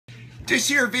This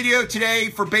here video today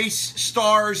for Base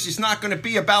Stars is not going to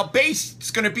be about bass. It's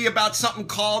going to be about something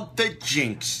called the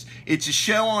Jinx. It's a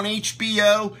show on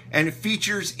HBO and it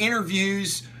features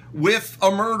interviews with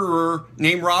a murderer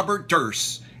named Robert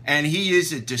Durst. And he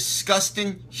is a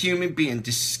disgusting human being.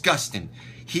 Disgusting.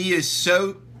 He is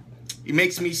so... He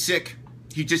makes me sick.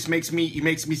 He makes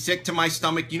me sick to my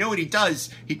stomach. You know what he does?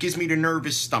 He gives me the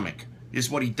nervous stomach, is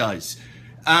what he does.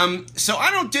 So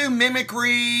I don't do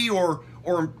mimicry or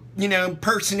you know,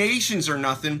 impersonations or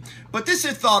nothing, but this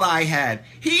is a thought I had.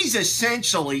 He's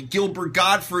essentially Gilbert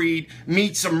Gotfried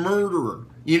meets a murderer,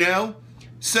 you know?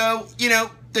 So, you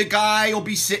know, the guy will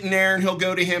be sitting there and he'll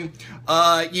go to him,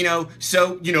 you know,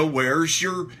 so, you know, where's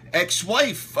your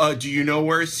ex-wife? Do you know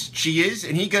where she is?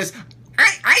 And he goes,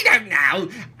 I don't know.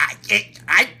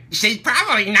 She's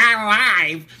probably not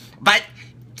alive, but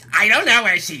I don't know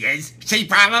where she is. She's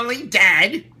probably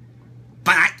dead,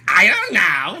 but I don't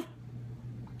know.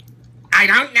 I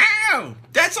don't know.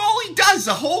 That's all he does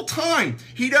the whole time.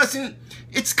 He doesn't...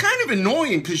 It's kind of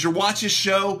annoying because you're watching a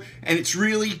show and it's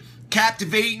really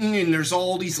captivating and there's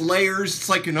all these layers. It's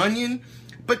like an onion.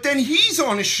 But then he's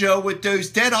on a show with those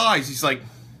dead eyes. He's like...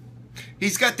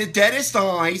 He's got the deadest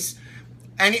eyes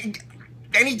and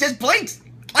he just blinks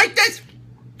like this.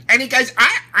 And he goes,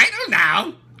 I don't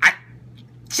know.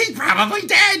 She's probably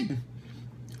dead.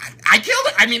 I killed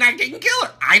her. I mean, I didn't kill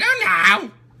her. I don't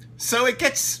know. So it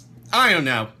gets... I don't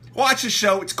know. Watch the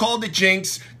show. It's called The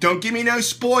Jinx. Don't give me no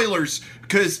spoilers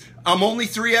because I'm only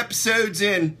 3 episodes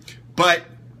in, but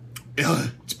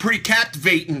it's pretty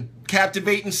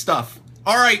captivating stuff.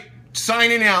 All right,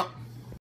 signing out.